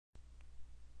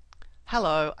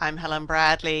Hello, I'm Helen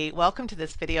Bradley. Welcome to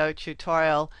this video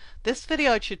tutorial. This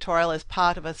video tutorial is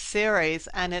part of a series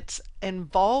and it's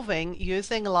involving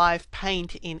using live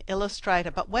paint in Illustrator,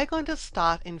 but we're going to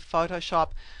start in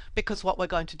Photoshop because what we're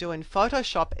going to do in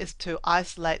Photoshop is to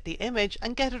isolate the image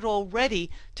and get it all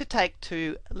ready to take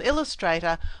to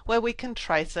Illustrator where we can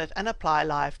trace it and apply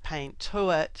live paint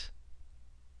to it.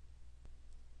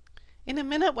 In a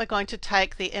minute we're going to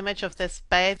take the image of this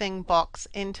bathing box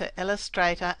into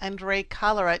Illustrator and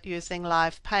recolor it using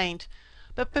live paint.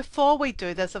 But before we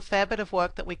do, there's a fair bit of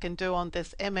work that we can do on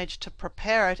this image to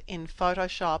prepare it in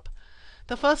Photoshop.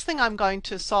 The first thing I'm going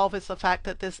to solve is the fact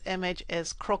that this image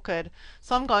is crooked.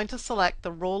 So I'm going to select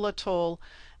the ruler tool,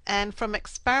 and from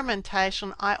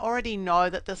experimentation I already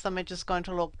know that this image is going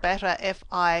to look better if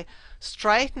I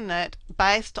straighten it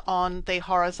based on the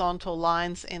horizontal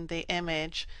lines in the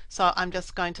image. So I'm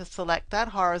just going to select that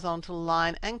horizontal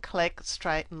line and click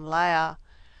Straighten Layer.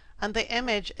 And the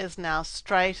image is now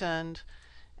straightened,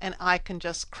 and I can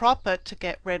just crop it to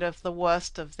get rid of the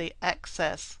worst of the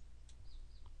excess.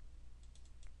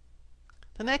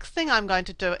 The next thing I'm going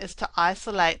to do is to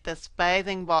isolate this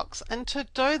bathing box, and to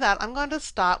do that I'm going to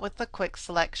start with the quick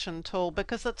selection tool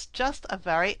because it's just a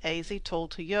very easy tool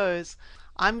to use.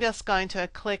 I'm just going to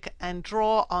click and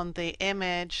draw on the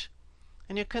image,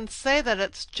 and you can see that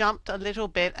it's jumped a little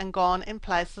bit and gone in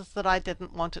places that I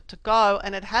didn't want it to go,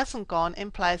 and it hasn't gone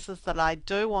in places that I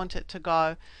do want it to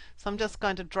go. So I'm just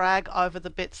going to drag over the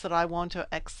bits that I want to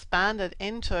expand it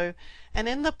into, and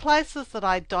in the places that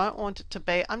I don't want it to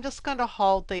be, I'm just going to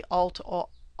hold the Alt or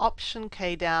Option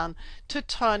key down to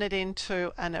turn it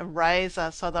into an eraser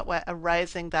so that we're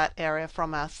erasing that area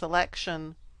from our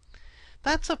selection.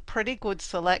 That's a pretty good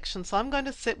selection, so I'm going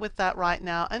to sit with that right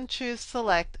now and choose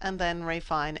Select and then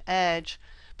Refine Edge,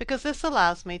 because this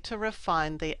allows me to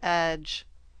refine the edge.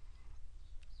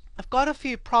 I've got a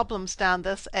few problems down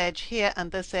this edge here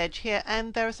and this edge here,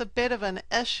 and there's a bit of an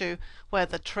issue where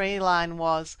the tree line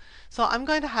was. So I'm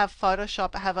going to have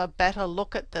Photoshop have a better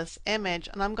look at this image,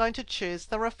 and I'm going to choose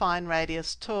the Refine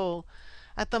Radius tool.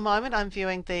 At the moment I'm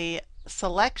viewing the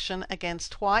selection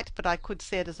against white, but I could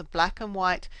see it as a black and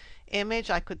white image.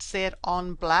 I could see it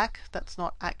on black. That's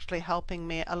not actually helping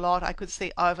me a lot. I could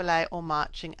see overlay or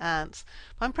marching ants.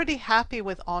 I'm pretty happy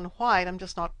with on white. I'm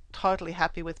just not totally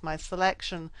happy with my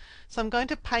selection. So I'm going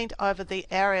to paint over the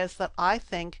areas that I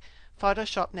think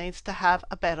Photoshop needs to have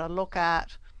a better look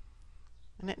at.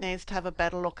 And it needs to have a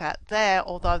better look at there,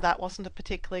 although that wasn't a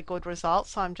particularly good result.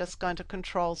 So I'm just going to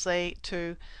Control Z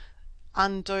to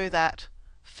undo that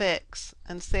fix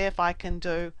and see if I can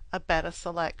do a better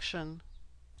selection.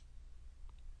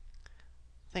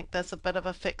 I think there's a bit of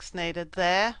a fix needed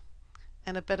there,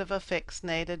 and a bit of a fix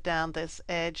needed down this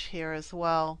edge here as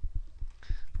well.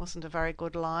 Wasn't a very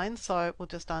good line, so we'll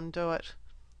just undo it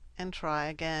and try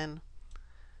again.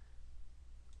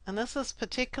 And this is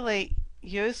particularly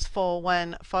useful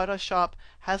when Photoshop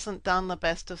hasn't done the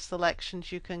best of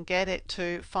selections. You can get it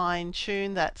to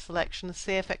fine-tune that selection to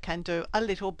see if it can do a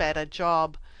little better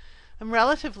job. I'm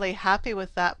relatively happy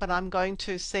with that, but I'm going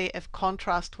to see if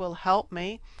contrast will help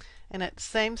me. And it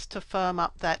seems to firm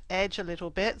up that edge a little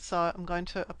bit, so I'm going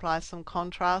to apply some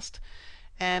contrast,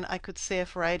 and I could see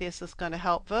if radius is going to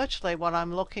help. Virtually what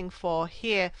I'm looking for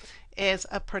here is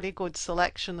a pretty good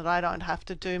selection that I don't have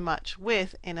to do much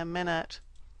with in a minute.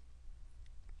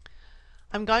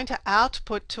 I'm going to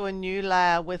output to a new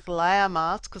layer with layer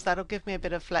mask because that'll give me a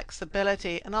bit of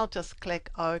flexibility, and I'll just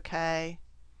click OK.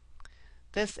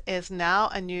 This is now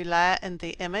a new layer in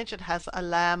the image. It has a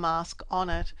layer mask on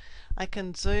it. I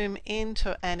can zoom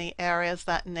into any areas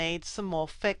that need some more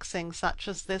fixing, such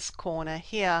as this corner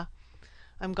here.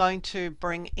 I'm going to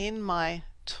bring in my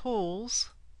tools,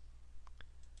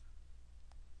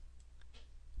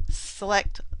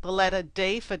 select the letter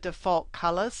D for default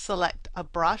colors, select a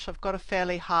brush. I've got a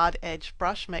fairly hard edge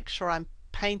brush. Make sure I'm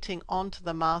painting onto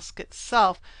the mask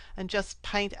itself, and just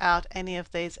paint out any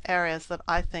of these areas that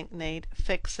I think need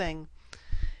fixing.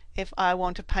 If I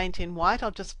want to paint in white,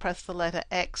 I'll just press the letter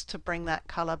X to bring that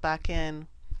color back in,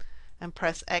 and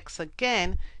press X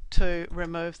again to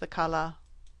remove the color.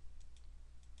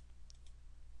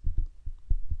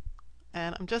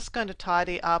 And I'm just going to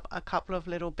tidy up a couple of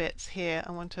little bits here.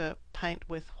 I want to paint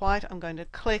with white. I'm going to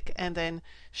click and then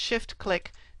shift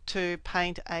click to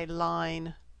paint a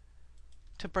line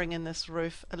to bring in this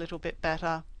roof a little bit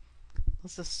better.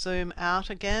 Let's just zoom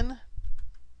out again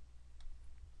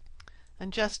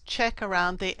and just check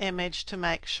around the image to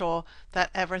make sure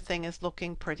that everything is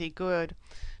looking pretty good.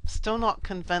 Still not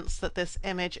convinced that this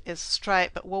image is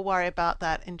straight, but we'll worry about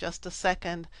that in just a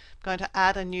second. I'm going to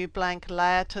add a new blank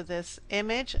layer to this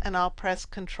image, and I'll press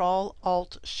Control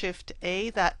Alt Shift E.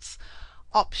 That's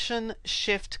Option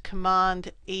Shift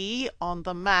Command E on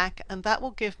the Mac, and that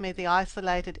will give me the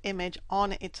isolated image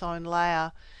on its own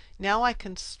layer. Now I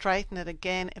can straighten it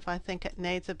again if I think it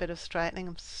needs a bit of straightening.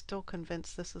 I'm still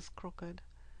convinced this is crooked.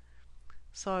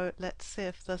 So let's see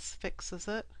if this fixes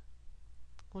it.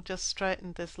 We'll just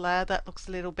straighten this layer. That looks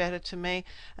a little better to me.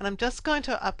 And I'm just going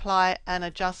to apply an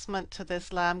adjustment to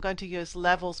this layer. I'm going to use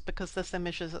levels because this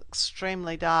image is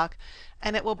extremely dark,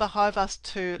 and it will behove us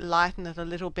to lighten it a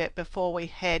little bit before we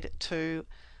head to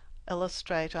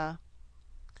Illustrator.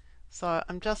 So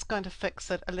I'm just going to fix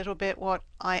it a little bit. What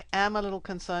I am a little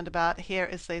concerned about here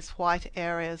is these white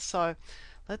areas. So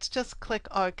let's just click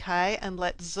OK and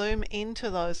let's zoom into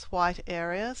those white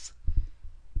areas.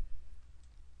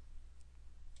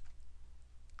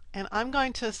 And I'm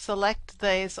going to select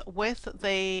these with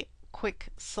the quick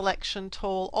selection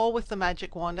tool or with the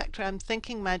magic wand. Actually, I'm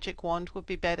thinking magic wand would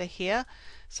be better here.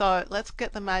 So let's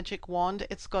get the magic wand.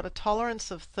 It's got a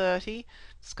tolerance of 30.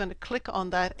 Just going to click on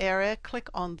that area, click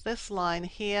on this line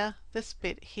here, this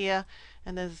bit here,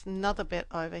 and there's another bit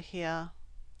over here.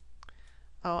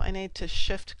 Oh, I need to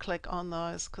shift click on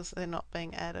those because they're not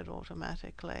being added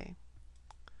automatically.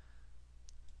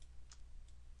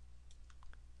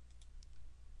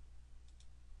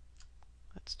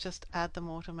 Let's just add them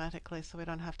automatically so we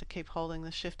don't have to keep holding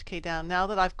the shift key down. Now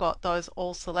that I've got those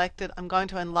all selected, I'm going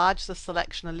to enlarge the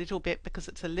selection a little bit because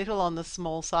it's a little on the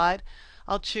small side.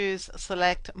 I'll choose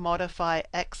Select, Modify,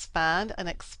 Expand, and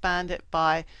expand it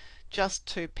by just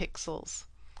 2 pixels.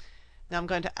 Now I'm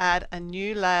going to add a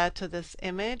new layer to this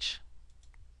image.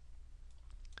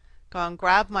 Go and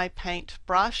grab my paint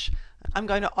brush. I'm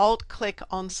going to alt click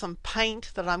on some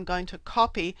paint that I'm going to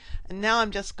copy, and now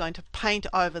I'm just going to paint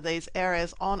over these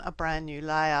areas on a brand new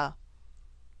layer.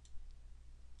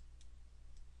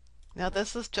 Now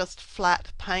this is just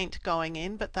flat paint going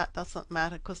in, but that doesn't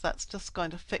matter because that's just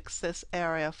going to fix this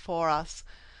area for us.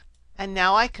 And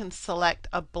now I can select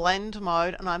a blend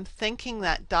mode, and I'm thinking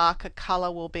that darker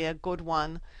color will be a good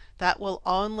one. That will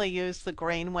only use the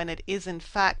green when it is in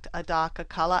fact a darker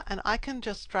color, and I can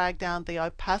just drag down the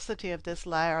opacity of this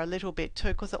layer a little bit too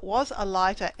because it was a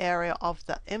lighter area of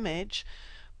the image,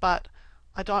 but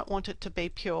I don't want it to be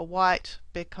pure white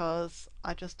because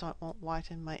I just don't want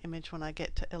white in my image when I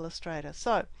get to Illustrator.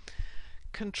 So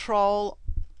Control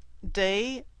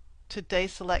D to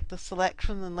deselect the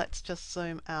selection, and let's just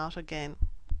zoom out again.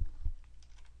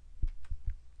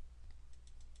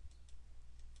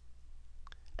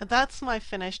 And that's my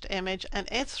finished image, and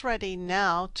it's ready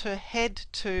now to head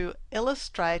to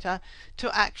Illustrator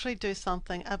to actually do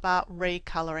something about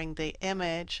recoloring the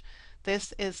image.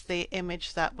 This is the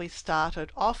image that we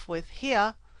started off with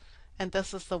here, and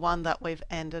this is the one that we've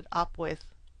ended up with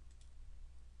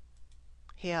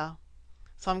here.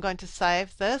 So I'm going to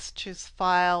save this, choose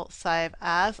File, Save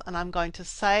As, and I'm going to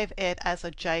save it as a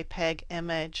JPEG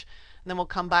image. And then we'll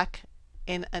come back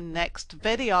in a next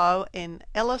video in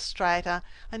Illustrator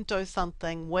and do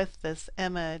something with this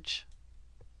image.